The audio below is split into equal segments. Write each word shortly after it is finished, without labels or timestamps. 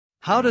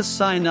How to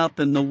sign up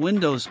in the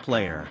Windows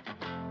Player.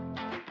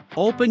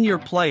 Open your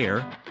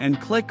player and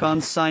click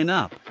on Sign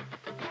Up.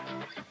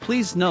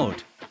 Please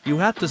note, you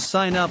have to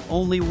sign up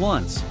only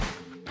once.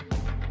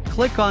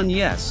 Click on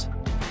Yes.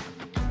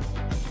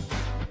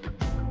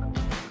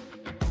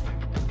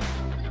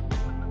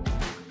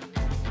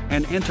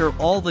 And enter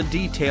all the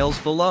details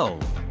below.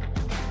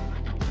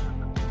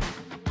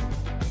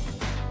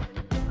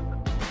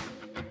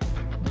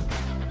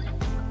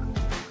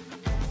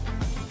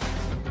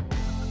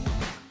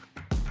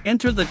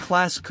 Enter the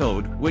class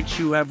code which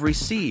you have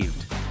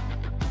received.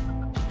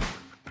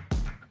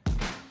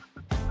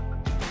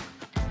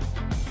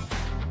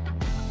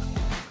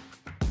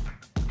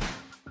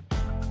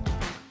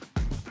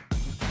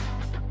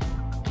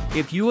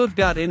 If you have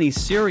got any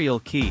serial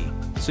key,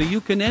 so you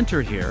can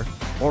enter here,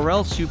 or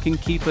else you can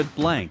keep it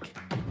blank.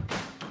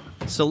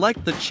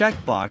 Select the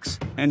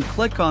checkbox and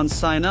click on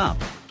Sign Up.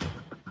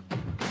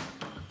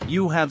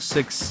 You have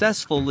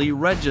successfully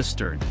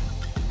registered.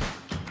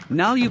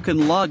 Now you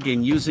can log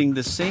in using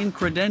the same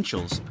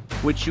credentials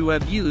which you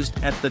have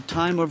used at the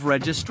time of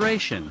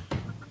registration.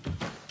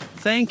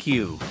 Thank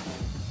you.